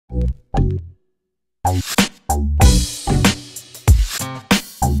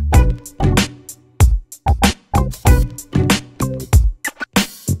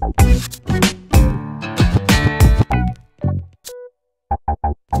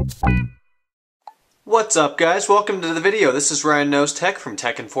What's up, guys? Welcome to the video. This is RyanKnowsTech from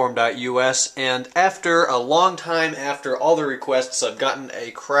techinform.us, and after a long time, after all the requests, I've gotten a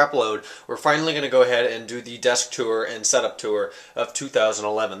crap load. We're finally going to go ahead and do the desk tour and setup tour of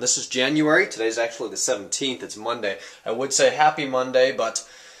 2011. This is January. Today's actually the 17th. It's Monday. I would say happy Monday, but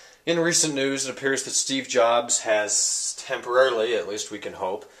in recent news, it appears that Steve Jobs has temporarily, at least we can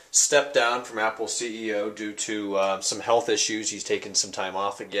hope, stepped down from Apple CEO due to some health issues. He's taken some time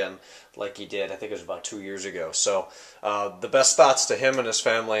off again, like he did, I think it was about 2 years ago. So the best thoughts to him and his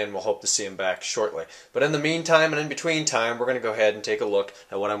family, and we'll hope to see him back shortly. But in the meantime and in between time, we're going to go ahead and take a look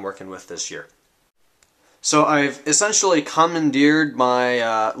at what I'm working with this year. So I've essentially commandeered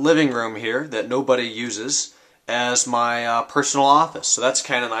my living room here that nobody uses as my personal office. So that's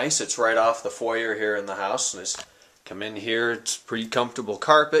kind of nice. It's right off the foyer here in the house. And just come in here, it's pretty comfortable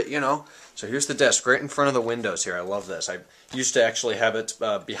carpet, you know. So here's the desk right in front of the windows here. I love this. I used to actually have it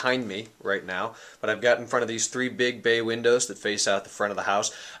behind me right now, but I've got in front of these 3 big bay windows that face out the front of the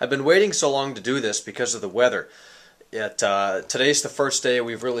house. I've been waiting so long to do this because of the weather. Today's the first day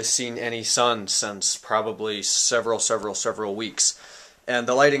we've really seen any sun since probably several weeks. And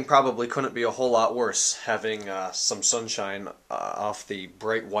the lighting probably couldn't be a whole lot worse, having some sunshine off the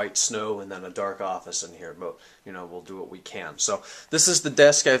bright white snow and then a dark office in here. But, you know, we'll do what we can. So this is the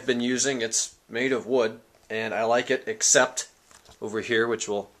desk I've been using. It's made of wood, and I like it, except over here, which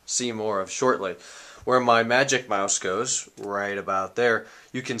we'll see more of shortly, where my magic mouse goes, right about there.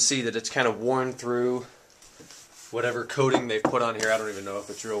 You can see that it's kind of worn through whatever coating they've put on here. I don't even know if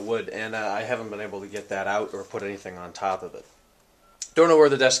it's real wood, and I haven't been able to get that out or put anything on top of it. Don't know where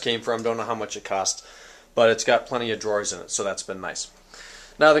the desk came from, don't know how much it cost, but it's got plenty of drawers in it, so that's been nice.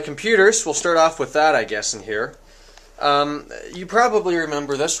 Now the computers, we'll start off with that, I guess, in here. You probably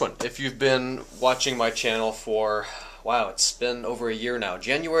remember this one if you've been watching my channel for, wow, it's been over a year now.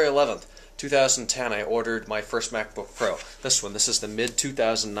 January 11th, 2010, I ordered my first MacBook Pro. This one, this is the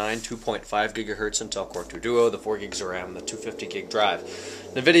mid-2009 2.5 gigahertz Intel Core 2 Duo, the 4 gigs of RAM, the 250 gig drive.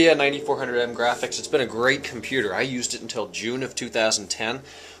 NVIDIA 9400M graphics. It's been a great computer. I used it until June of 2010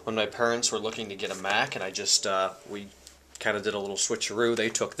 when my parents were looking to get a Mac, and I just, we kind of did a little switcheroo. They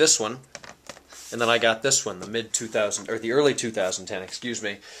took this one, and then I got this one, the mid-2000, or the early 2010, excuse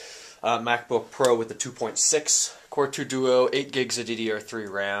me, MacBook Pro with the 2.6 Core 2 Duo, 8 gigs of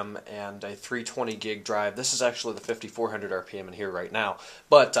DDR3 RAM, and a 320 gig drive. This is actually the 5400 RPM in here right now.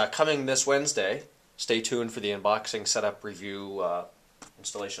 But coming this Wednesday, stay tuned for the unboxing, setup, review,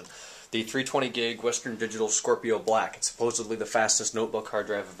 installation. The 320 gig Western Digital Scorpio Black. It's supposedly the fastest notebook hard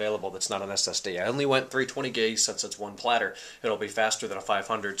drive available that's not an SSD. I only went 320 gigs since it's one platter. It'll be faster than a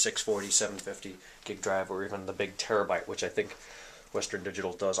 500, 640, 750 gig drive, or even the big terabyte, which I think Western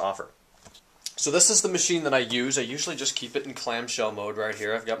Digital does offer. So this is the machine that I use. I usually just keep it in clamshell mode right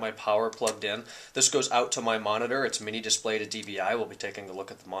here. I've got my power plugged in. This goes out to my monitor. It's mini display to DVI. We'll be taking a look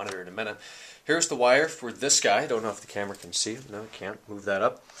at the monitor in a minute. Here's the wire for this guy. I don't know if the camera can see it. No, it can't. Move that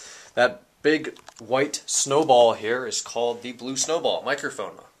up. That big white snowball here is called the Blue Snowball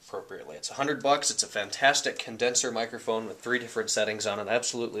microphone, appropriately. It's $100. It's a fantastic condenser microphone with 3 different settings on it. I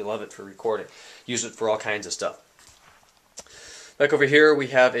absolutely love it for recording. Use it for all kinds of stuff. Back over here we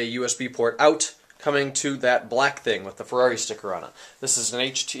have a USB port out coming to that black thing with the Ferrari sticker on it. This is an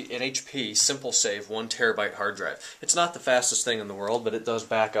HP Simple Save 1 terabyte hard drive. It's not the fastest thing in the world, but it does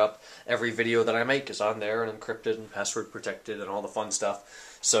back up. Every video that I make is on there and encrypted and password protected and all the fun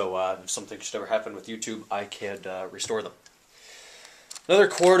stuff. So if something should ever happen with YouTube, I could restore them. Another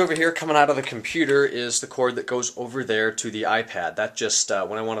cord over here coming out of the computer is the cord that goes over there to the iPad. That just,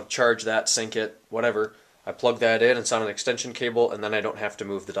 when I want to charge that, sync it, whatever, I plug that in, it's on an extension cable, and then I don't have to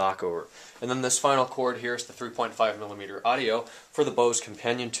move the dock over. And then this final cord here is the 3.5mm audio for the Bose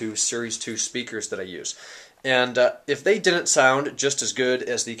Companion 2 Series 2 speakers that I use. And if they didn't sound just as good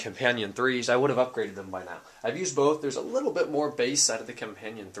as the Companion 3s, I would have upgraded them by now. I've used both. There's a little bit more bass out of the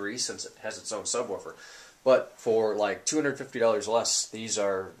Companion 3 since it has its own subwoofer. But for like $250 less, these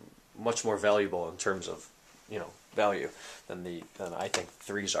are much more valuable in terms of, you know, value than I think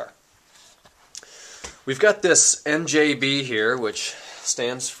 3s are. We've got this NJB here, which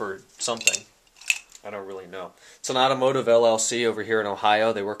stands for something. I don't really know. It's an automotive LLC over here in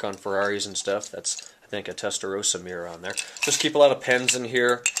Ohio. They work on Ferraris and stuff. That's, I think, a Testarossa mirror on there. Just keep a lot of pens in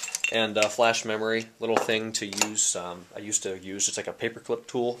here and flash memory, little thing to use. I used to use, it's like a paperclip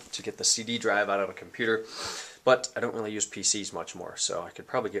tool to get the CD drive out of a computer, but I don't really use PCs much more, so I could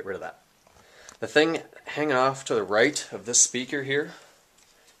probably get rid of that. The thing hanging off to the right of this speaker here,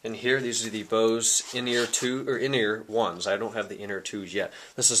 in here, these are the Bose in-ear 2 or in-ear 1s. I don't have the in-ear 2s yet.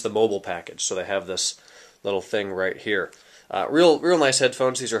 This is the mobile package, so they have this little thing right here. Real nice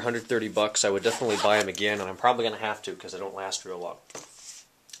headphones. These are 130 bucks. I would definitely buy them again, and I'm probably going to have to because they don't last real long.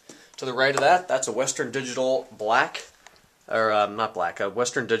 To the right of that, that's a Western Digital black, or not black, a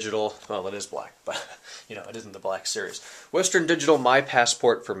Western Digital, well, it is black, but you know, it isn't the black series. Western Digital My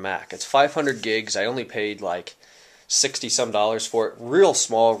Passport for Mac. It's 500 gigs. I only paid like $60-some for it. Real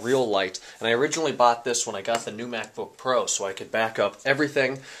small, real light. And I originally bought this when I got the new MacBook Pro so I could back up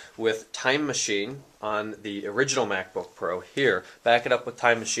everything with Time Machine on the original MacBook Pro here. Back it up with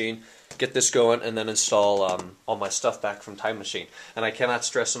Time Machine, get this going, and then install all my stuff back from Time Machine. And I cannot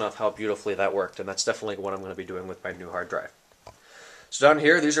stress enough how beautifully that worked, and that's definitely what I'm going to be doing with my new hard drive. So down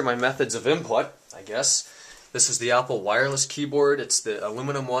here, these are my methods of input, I guess. This is the Apple wireless keyboard. It's the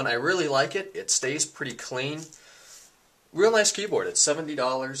aluminum one. I really like it. It stays pretty clean. Real nice keyboard. It's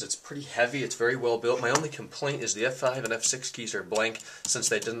 $70. It's pretty heavy. It's very well built. My only complaint is the F5 and F6 keys are blank since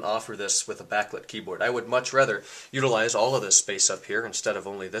they didn't offer this with a backlit keyboard. I would much rather utilize all of this space up here instead of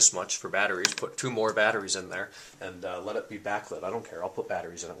only this much for batteries. Put 2 more batteries in there and let it be backlit. I don't care. I'll put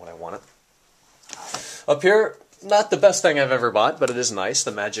batteries in it when I want it. Up here, not the best thing I've ever bought, but it is nice,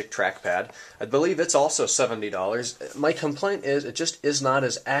 the Magic Trackpad. I believe it's also $70. My complaint is it just is not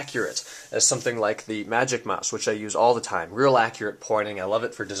as accurate as something like the Magic Mouse, which I use all the time. Real accurate pointing. I love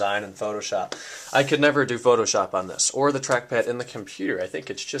it for design and Photoshop. I could never do Photoshop on this, or the trackpad in the computer. I think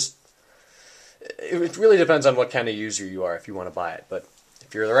it's just... It really depends on what kind of user you are if you want to buy it, but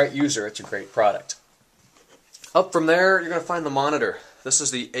if you're the right user, it's a great product. Up from there, you're going to find the monitor. This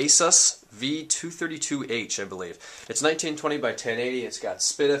is the Asus V232H, I believe. It's 1920 by 1080. It's got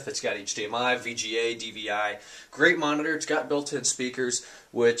SPDIF, it's got HDMI, VGA, DVI. Great monitor. It's got built-in speakers,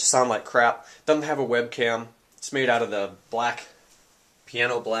 which sound like crap. Doesn't have a webcam. It's made out of the black,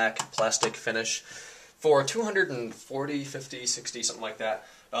 piano black plastic finish. For $240, $50, $60, something like that,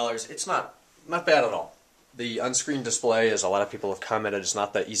 it's not bad at all. The on-screen display, as a lot of people have commented, is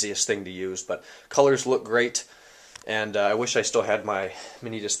not the easiest thing to use, but colors look great. And I wish I still had my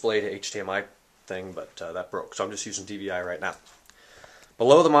mini display to HDMI thing, but that broke, so I'm just using DVI right now.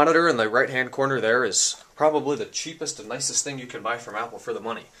 Below the monitor in the right-hand corner there is probably the cheapest and nicest thing you can buy from Apple for the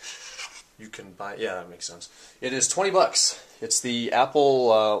money. You can buy, yeah, that makes sense. It is 20 bucks. It's the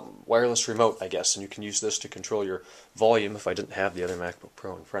Apple wireless remote, I guess, and you can use this to control your volume if I didn't have the other MacBook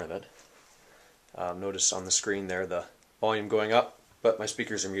Pro in front of it. Notice on the screen there the volume going up, but my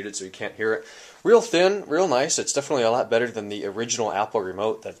speakers are muted so you can't hear it. Real thin, real nice. It's definitely a lot better than the original Apple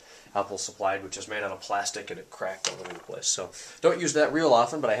remote that Apple supplied, which is made out of plastic and it cracked all over the place. So don't use that real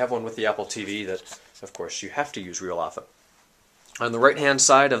often, but I have one with the Apple TV that, of course, you have to use real often. On the right-hand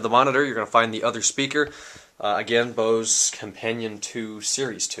side of the monitor, you're going to find the other speaker. Again, Bose Companion 2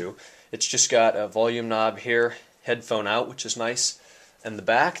 Series 2. It's just got a volume knob here, headphone out, which is nice. And the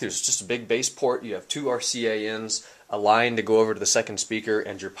back, there's just a big bass port. You have 2 RCA ins, a line to go over to the second speaker,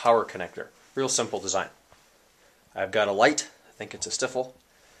 and your power connector. Real simple design. I've got a light. I think it's a Stifel.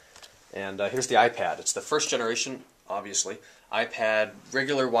 And here's the iPad. It's the first generation, obviously. iPad,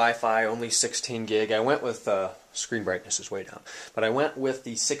 regular Wi-Fi, only 16 gig. I went with, screen brightness is way down, but I went with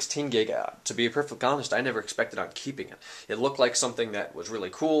the 16 gig. To be perfectly honest, I never expected on keeping it. It looked like something that was really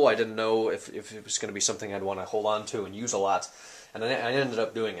cool. I didn't know if it was going to be something I'd want to hold on to and use a lot. And I ended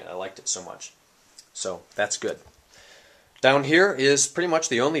up doing it. I liked it so much. So that's good. Down here is pretty much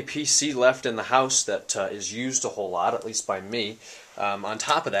the only PC left in the house that is used a whole lot, at least by me. On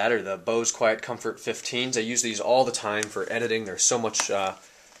top of that are the Bose Quiet Comfort 15s. I use these all the time for editing. There's so much, I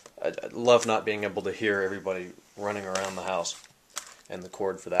love not being able to hear everybody running around the house, and the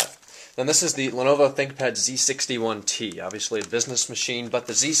cord for that. Then this is the Lenovo ThinkPad Z61T, obviously a business machine, but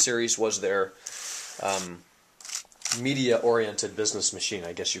the Z series was their media-oriented business machine,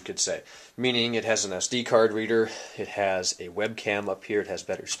 I guess you could say. Meaning it has an SD card reader, it has a webcam up here, it has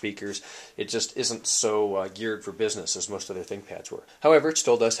better speakers. It just isn't so geared for business as most other ThinkPads were. However, it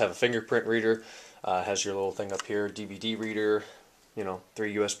still does have a fingerprint reader, has your little thing up here, DVD reader, you know,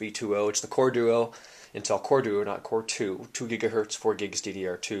 3 USB 2.0. It's the Core Duo, Intel Core Duo, not Core 2. 2 gigahertz, 4 gigs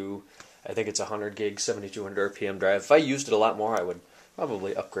DDR2. I think it's a 100 gig, 7200 RPM drive. If I used it a lot more, I would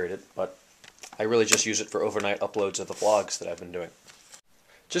probably upgrade it, but I really just use it for overnight uploads of the vlogs that I've been doing.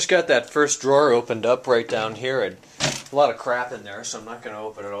 Just got that first drawer opened up right down here, and a lot of crap in there, so I'm not going to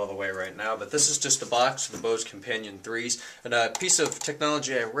open it all the way right now. But this is just a box of the Bose Companion 3s, and a piece of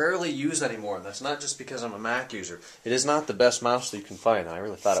technology I rarely use anymore. That's not just because I'm a Mac user. It is not the best mouse that you can find. I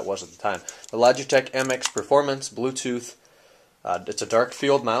really thought it was at the time. The Logitech MX Performance Bluetooth. It's a dark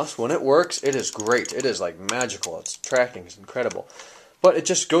field mouse. When it works, it is great. It is like magical. Its tracking is incredible. But it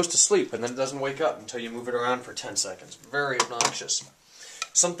just goes to sleep, and then it doesn't wake up until you move it around for 10 seconds. Very obnoxious.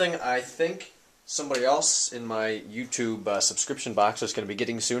 Something I think Somebody else in my YouTube subscription box is going to be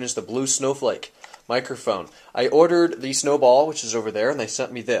getting soon is the Blue Snowflake microphone. I ordered the Snowball, which is over there, and they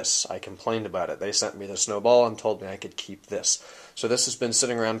sent me this. I complained about it. They sent me the Snowball and told me I could keep this. So this has been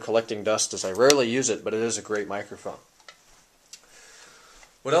sitting around collecting dust as I rarely use it, but it is a great microphone.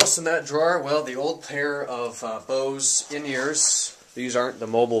 What else in that drawer? Well, the old pair of Bose in-ears. These aren't the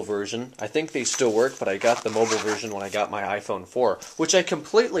mobile version. I think they still work, but I got the mobile version when I got my iPhone 4, which I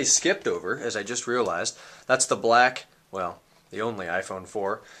completely skipped over, as I just realized. That's the black, well, the only iPhone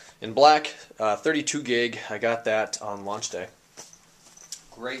 4. In black, 32 gig. I got that on launch day.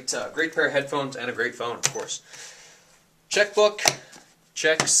 Great pair of headphones and a great phone, of course. Checkbook,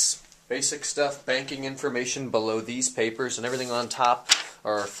 checks, basic stuff, banking information below these papers, and everything on top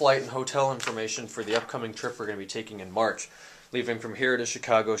are flight and hotel information for the upcoming trip we're going to be taking in March. Leaving from here to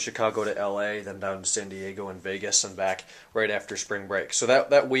Chicago, Chicago to LA, then down to San Diego and Vegas and back right after spring break. So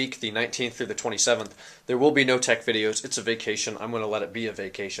that week, the 19th through the 27th, there will be no tech videos. It's a vacation. I'm going to let it be a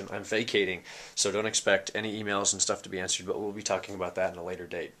vacation. I'm vacating, so don't expect any emails and stuff to be answered, but we'll be talking about that in a later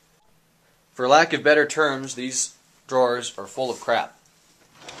date. For lack of better terms, these drawers are full of crap.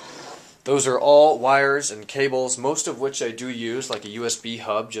 Those are all wires and cables, most of which I do use, like a USB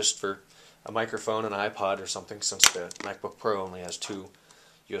hub just for a microphone, an iPod or something, since the MacBook Pro only has 2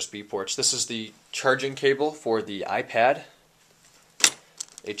 USB ports. This is the charging cable for the iPad.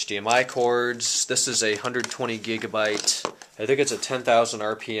 HDMI cords. This is a 120 gigabyte, I think it's a 10,000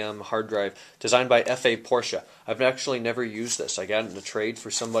 RPM hard drive, designed by F.A. Porsche. I've actually never used this. I got it in a trade for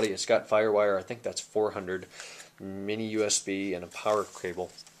somebody. It's got FireWire, I think that's 400, mini USB, and a power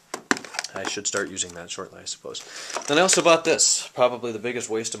cable. I should start using that shortly, I suppose. Then I also bought this, probably the biggest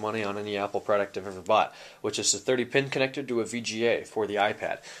waste of money on any Apple product I've ever bought, which is a 30-pin connector to a VGA for the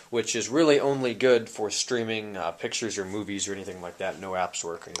iPad, which is really only good for streaming pictures or movies or anything like that. No apps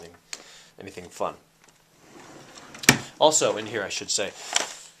work or anything fun. Also in here, I should say,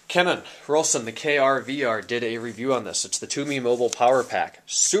 Kenan Rolson, the KRVR, did a review on this. It's the Toomey Mobile Power Pack.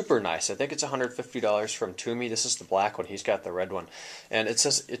 Super nice. I think it's $150 from Toomey. This is the black one. He's got the red one. And it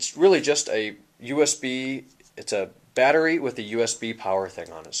says it's really just a USB, it's a battery with a USB power thing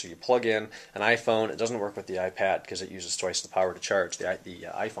on it. So you plug in an iPhone. It doesn't work with the iPad because it uses twice the power to charge the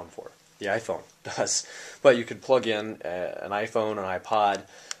iPhone for. The iPhone does. But you could plug in an iPhone, an iPod,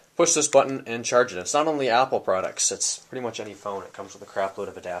 push this button and charge it. It's not only Apple products, it's pretty much any phone. It comes with a crap load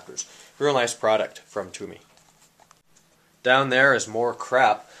of adapters. Real nice product from Toomey. Down there is more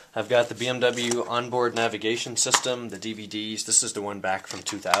crap. I've got the BMW onboard navigation system, the DVDs. This is the one back from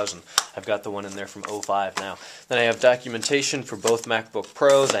 2000. I've got the one in there from 05 now. Then I have documentation for both MacBook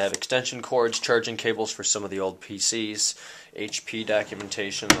Pros. I have extension cords, charging cables for some of the old PCs, HP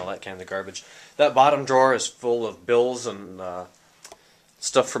documentation, all that kind of garbage. That bottom drawer is full of bills and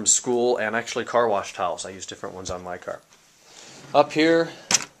stuff from school, and actually car wash towels. I use different ones on my car. Up here,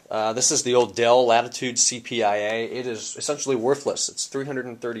 this is the old Dell Latitude CPIA. It is essentially worthless. It's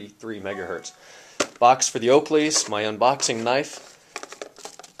 333 megahertz. Box for the Oakleys, my unboxing knife,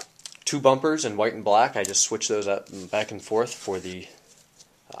 2 bumpers in white and black. I just switch those up back and forth for the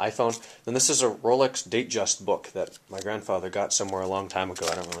iPhone. Then this is a Rolex Datejust book that my grandfather got somewhere a long time ago.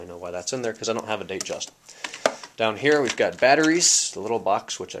 I don't really know why that's in there because I don't have a Datejust. Down here we've got batteries, the little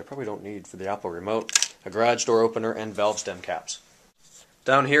box, which I probably don't need for the Apple remote, a garage door opener, and valve stem caps.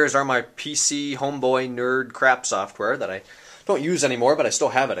 Down here is my PC homeboy nerd crap software that I don't use anymore, but I still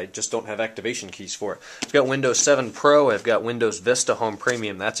have it. I just don't have activation keys for it. I've got Windows 7 Pro, I've got Windows Vista Home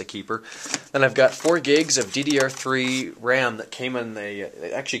Premium, that's a keeper. Then I've got 4 gigs of DDR3 RAM that came in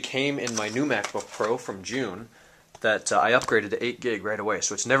it actually came in my new MacBook Pro from June. That I upgraded to 8 gig right away,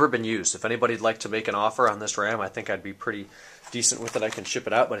 so it's never been used. If anybody'd like to make an offer on this RAM, I think I'd be pretty decent with it. I can ship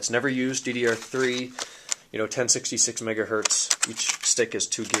it out, but it's never used. DDR3, 1066 megahertz. Each stick is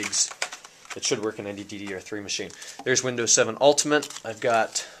 2 gigs. It should work in any DDR3 machine. There's Windows 7 Ultimate. I've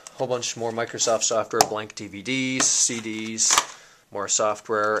got a whole bunch more Microsoft software, blank DVDs, CDs, more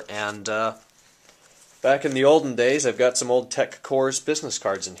software, and back in the olden days, I've got some old Tech Cores business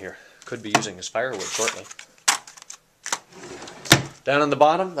cards in here. Could be using as firewood shortly. Down on the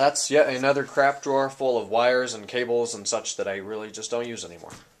bottom, that's yet another crap drawer full of wires and cables and such that I really just don't use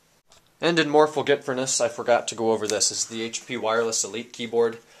anymore. And in more forgetfulness, I forgot to go over this. This is the HP Wireless Elite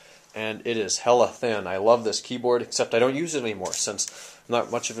keyboard, and it is hella thin. I love this keyboard, except I don't use it anymore since I'm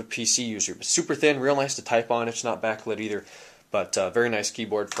not much of a PC user. But super thin, real nice to type on. It's not backlit either, but very nice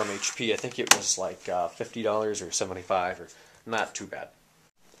keyboard from HP. I think it was like $50 or $75, or not too bad.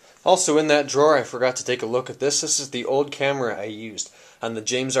 Also in that drawer, I forgot to take a look at this. This is the old camera I used on the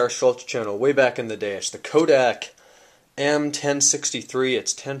James R. Schultz channel way back in the day. It's the Kodak M1063.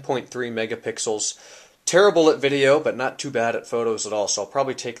 It's 10.3 megapixels. Terrible at video, but not too bad at photos at all, so I'll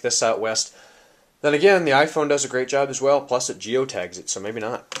probably take this out west. Then again, the iPhone does a great job as well, plus it geotags it, so maybe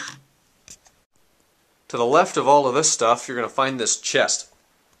not. To the left of all of this stuff, you're going to find this chest.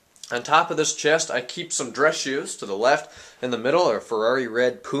 On top of this chest, I keep some dress shoes. To the left, in the middle, are Ferrari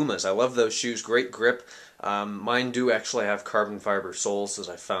red Pumas. I love those shoes, great grip. Mine do actually have carbon fiber soles, as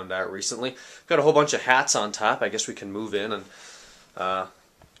I found out recently. Got a whole bunch of hats on top. I guess we can move in and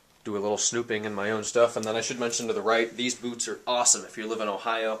do a little snooping in my own stuff. And then I should mention to the right, these boots are awesome. If you live in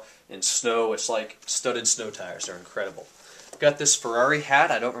Ohio, in snow, it's like studded snow tires. They're incredible. Got this Ferrari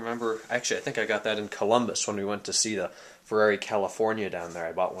hat. I don't remember, actually I think I got that in Columbus when we went to see the Ferrari California down there.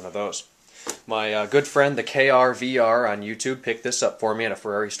 I bought one of those. My good friend, the KRVR on YouTube, picked this up for me at a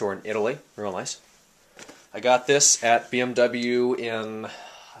Ferrari store in Italy. Real nice. I got this at BMW in,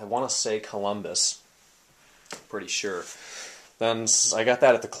 I want to say Columbus. Pretty sure. Then I got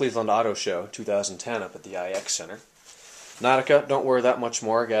that at the Cleveland Auto Show 2010 up at the IX Center. Nautica, don't wear that much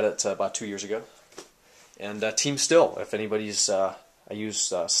more. I got it about 2 years ago. And Team Still, if anybody's, I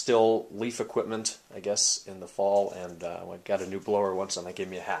use Still leaf equipment, I guess, in the fall, and I got a new blower once, and they gave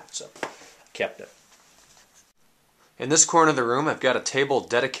me a hat, so I kept it. In this corner of the room, I've got a table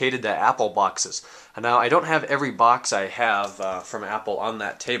dedicated to Apple boxes. And now, I don't have every box I have from Apple on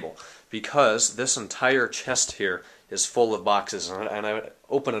that table, because this entire chest here is full of boxes, and I would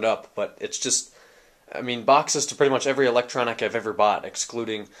open it up, but it's just, I mean, boxes to pretty much every electronic I've ever bought,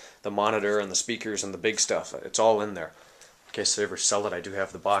 excluding the monitor and the speakers and the big stuff. It's all in there. In case they ever sell it, I do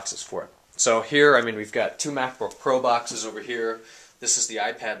have the boxes for it. So here, I mean, we've got 2 MacBook Pro boxes over here. This is the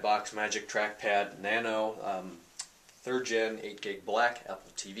iPad box, Magic Trackpad Nano, 3rd Gen, 8 gig black,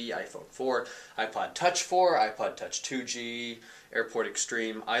 Apple TV, iPhone 4, iPod Touch 4, iPod Touch 2G, Airport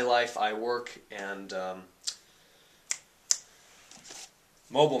Extreme, iLife, iWork, and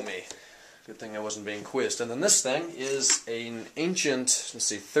MobileMe. Good thing I wasn't being quizzed. And then this thing is an ancient, let's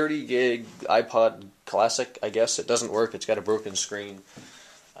see, 30 gig iPod Classic, I guess. It doesn't work. It's got a broken screen.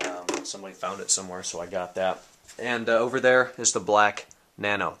 Somebody found it somewhere, so I got that. And over there is the black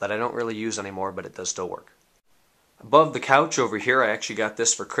Nano that I don't really use anymore, but it does still work. Above the couch over here, I actually got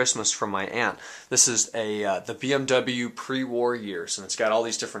this for Christmas from my aunt. This is the BMW pre-war years, and it's got all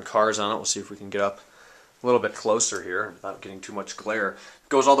these different cars on it. We'll see if we can get up a little bit closer here without getting too much glare. It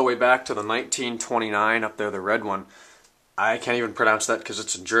goes all the way back to the 1929, up there, the red one. I can't even pronounce that because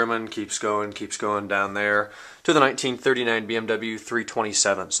it's in German. Keeps going down there to the 1939 BMW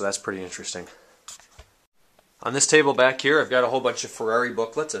 327, so that's pretty interesting. On this table back here, I've got a whole bunch of Ferrari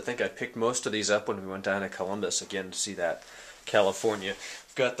booklets. I think I picked most of these up when we went down to Columbus again to see that California.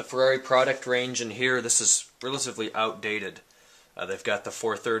 I've got the Ferrari product range in here. This is relatively outdated. They've got the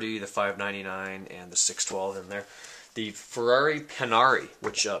 430, the 599, and the 612 in there. The Ferrari Panerai,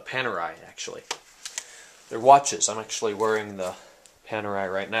 which Panerai actually. They're watches. I'm actually wearing the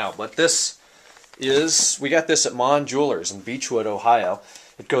Panerai right now. But this is, we got this at Mon Jewelers in Beechwood, Ohio.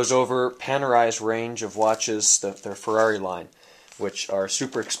 It goes over Panerai's range of watches, their Ferrari line, which are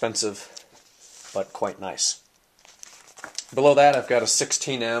super expensive, but quite nice. Below that, I've got a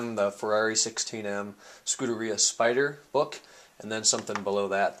 16M, the Ferrari 16M Scuderia Spider book, and then something below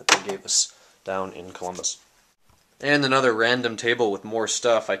that they gave us down in Columbus. And another random table with more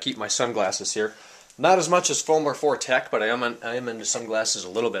stuff. I keep my sunglasses here. Not as much as Fulmer 4 Tech, but I am into sunglasses a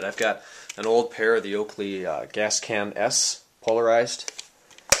little bit. I've got an old pair of the Oakley Gas Can S polarized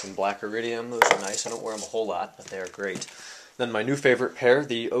in black iridium. Those are nice. I don't wear them a whole lot, but they are great. Then my new favorite pair,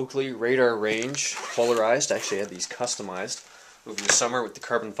 the Oakley Radar Range polarized. I actually had these customized over the summer with the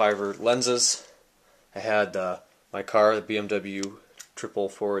carbon fiber lenses. I had my car, the BMW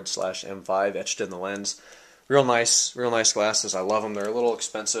 444/M5 etched in the lens. Real nice glasses. I love them. They're a little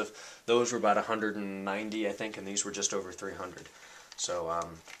expensive. Those were about $190, I think, and these were just over $300. So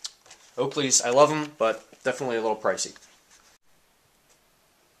Oakley's, I love them, but definitely a little pricey.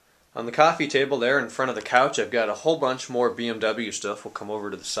 On the coffee table there in front of the couch, I've got a whole bunch more BMW stuff. We'll come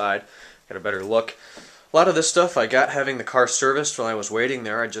over to the side, get a better look. A lot of this stuff I got having the car serviced while I was waiting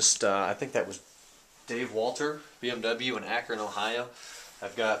there. I think that was Dave Walter, BMW in Akron, Ohio.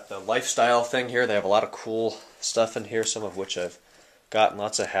 I've got the lifestyle thing here. They have a lot of cool stuff in here, some of which I've gotten.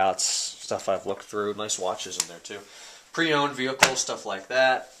 Lots of hats, stuff I've looked through. Nice watches in there too. Pre-owned vehicles, stuff like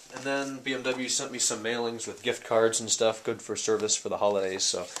that. And then BMW sent me some mailings with gift cards and stuff, good for service for the holidays,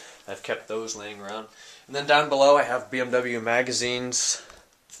 so I've kept those laying around. And then down below I have BMW magazines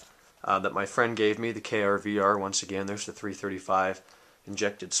that my friend gave me, the KRVR once again. There's the 335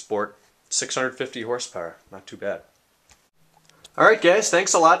 injected sport. 650 horsepower, not too bad. Alright guys,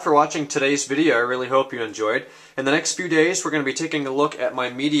 thanks a lot for watching today's video. I really hope you enjoyed. In the next few days, we're going to be taking a look at my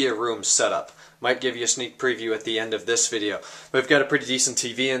media room setup. Might give you a sneak preview at the end of this video. We've got a pretty decent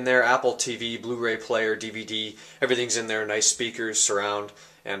TV in there, Apple TV, Blu-ray player, DVD, everything's in there, nice speakers, surround,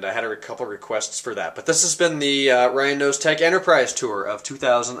 and I had a couple requests for that. But this has been the RyanKnowsTech Enterprise Tour of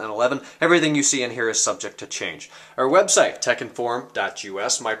 2011. Everything you see in here is subject to change. Our website,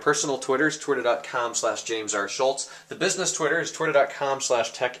 techinform.us. My personal Twitter is twitter.com/JamesRSchultz. The business Twitter is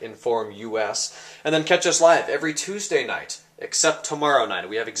twitter.com/techinformus. And then catch us live every Tuesday night, except tomorrow night.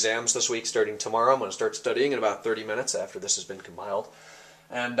 We have exams this week starting tomorrow. I'm going to start studying in about 30 minutes after this has been compiled.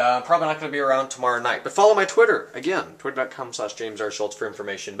 And probably not going to be around tomorrow night. But follow my Twitter, again, twitter.com/JamesRSchultz for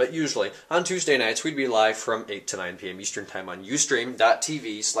information. But usually, on Tuesday nights, we'd be live from 8 to 9 p.m. Eastern Time on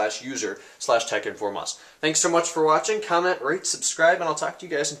ustream.tv/user/techinformus. Thanks so much for watching. Comment, rate, subscribe, and I'll talk to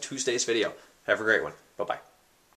you guys in Tuesday's video. Have a great one. Bye-bye.